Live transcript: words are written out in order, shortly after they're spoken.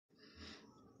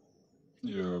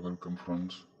Yeah, welcome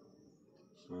friends.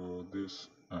 So this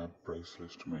app price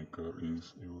list maker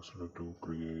is used to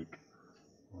create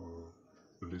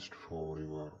a list for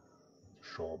your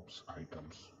shops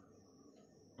items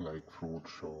like fruit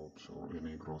shops or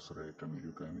any grocery item.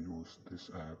 You can use this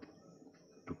app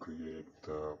to create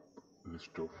the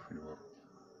list of your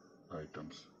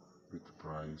items with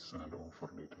price and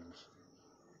offer details.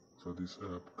 So this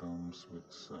app comes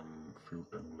with some few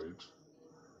templates.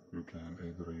 You can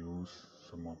either use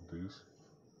some of these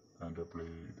and apply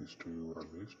this to your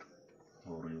list,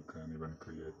 or you can even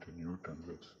create new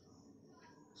templates.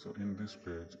 So in this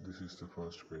page, this is the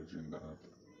first page in the app.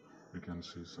 You can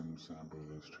see some sample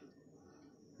list.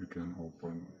 You can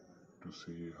open to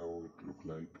see how it look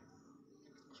like.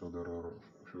 So there are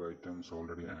a few items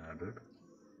already added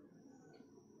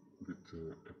with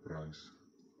a price.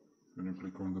 When you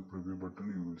click on the preview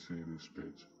button, you will see this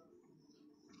page.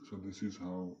 So this is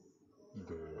how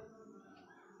the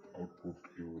output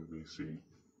you will be seeing.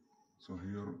 So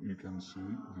here you can see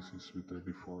this is with a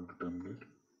default template.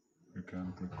 You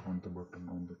can click on the button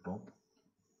on the top,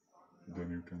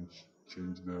 then you can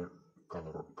change the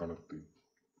color theme,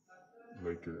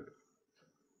 like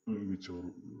whichever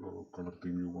color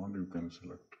theme you want, you can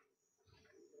select.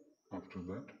 After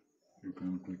that, you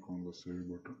can click on the save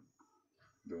button,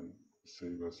 then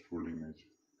save as full image.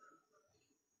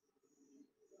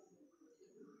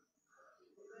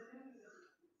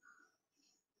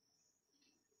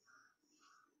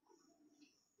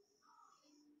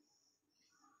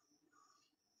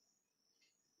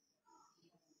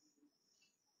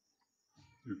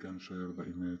 You can share the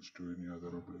image to any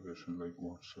other application like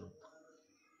WhatsApp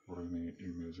or any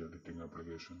image editing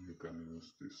application. You can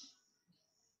use this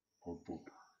output.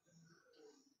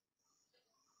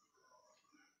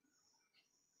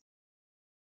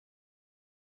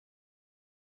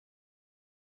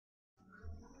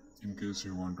 In case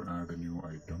you want to add a new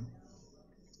item,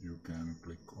 you can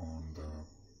click on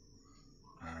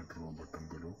the add row button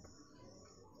below,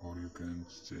 or you can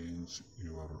change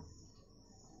your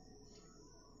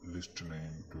list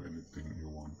name to anything you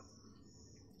want.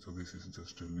 So this is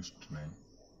just a list name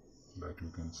that you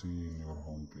can see in your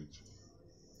home page.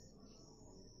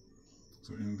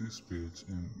 So in this page,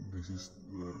 this is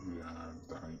where we add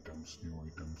the items, new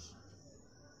items.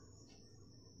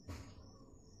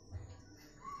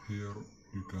 Here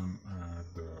you can add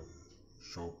the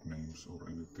shop names or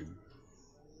anything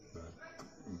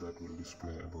that will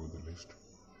display above the list,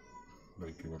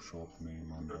 like your shop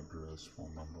name and address,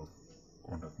 phone number,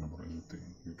 contact number,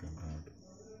 anything you can add.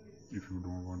 If you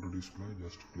don't want to display,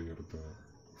 just clear the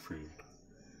field.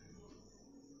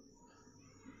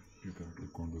 You can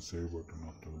click on the save button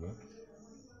after that.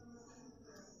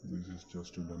 This is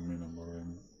just a dummy number I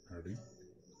am adding.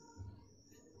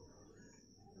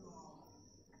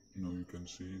 Now you can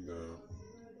see the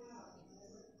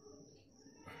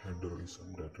header is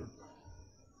updated.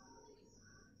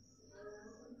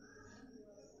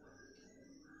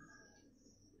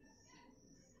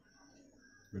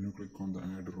 When you click on the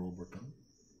add row button,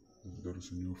 there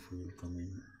is a new field coming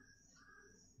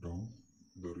down.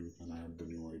 There you can add the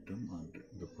new item and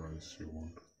the price you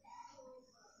want.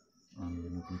 And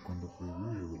when you click on the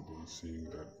preview, you will be seeing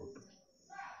that button.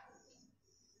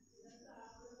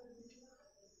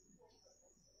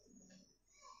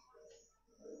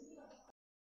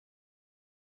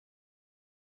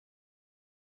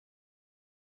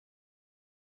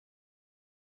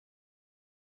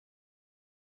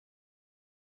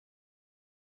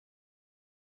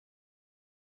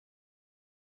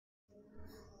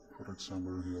 For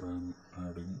example, here I am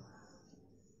adding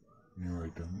new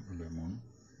item lemon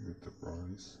with the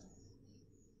price,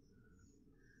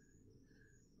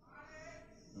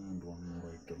 and one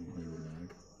more item I will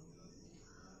add.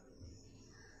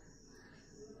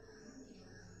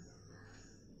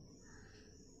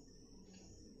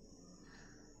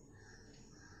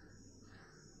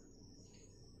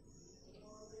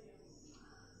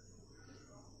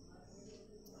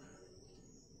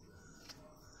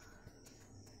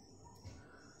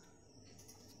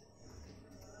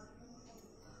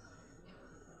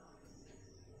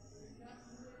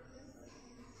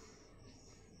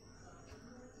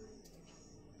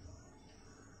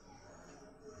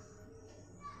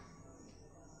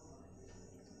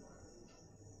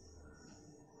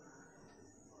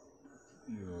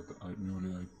 Yeah, the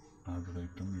newly added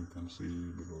item you can see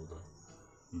below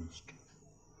the list.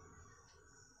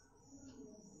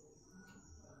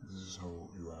 This is how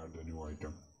you add a new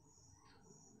item.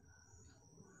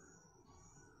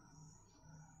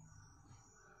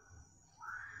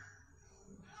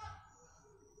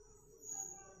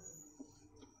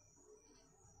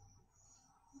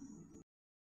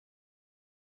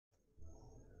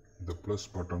 plus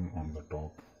button on the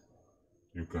top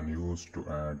you can use to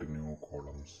add new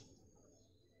columns.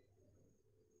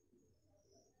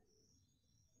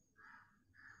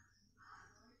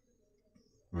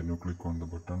 When you click on the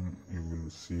button, you will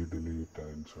see delete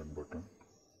and insert button.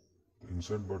 The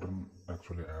insert button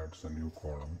actually adds a new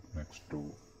column next to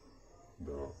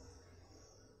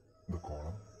the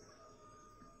column.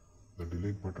 The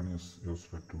delete button is used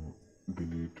to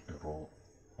delete a row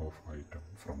of item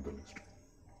from the list.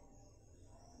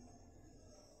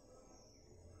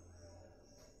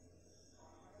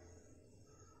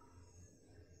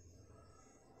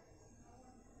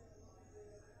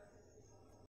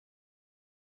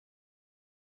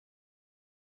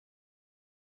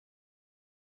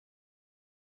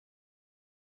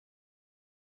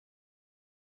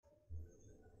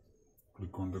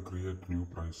 Click on the create new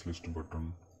price list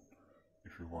button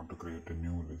if you want to create a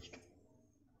new list.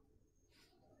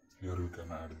 Here you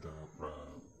can add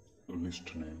the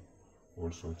list name,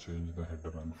 also change the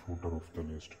header and footer of the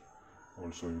list.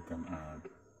 Also you can add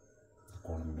the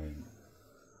column name,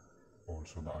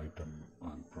 also the item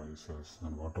and prices,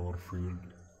 and whatever field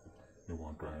you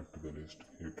want to add to the list,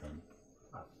 you can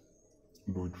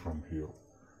do it from here.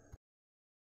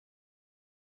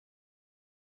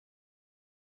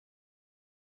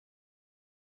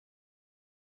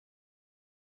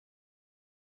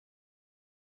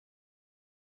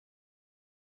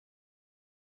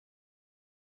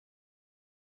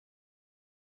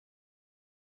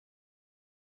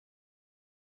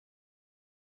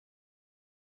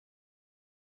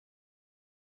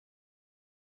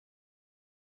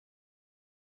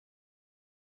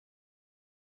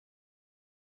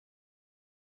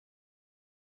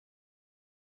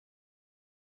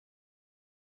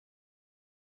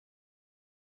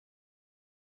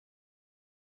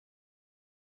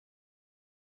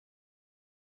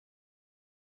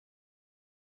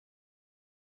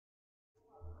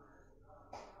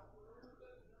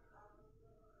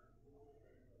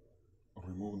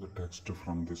 Remove the text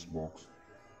from this box,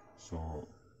 so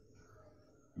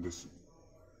this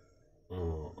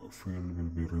field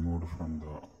will be removed from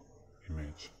the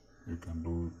image. You can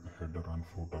do header and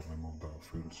footer, remove the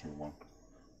fields you want.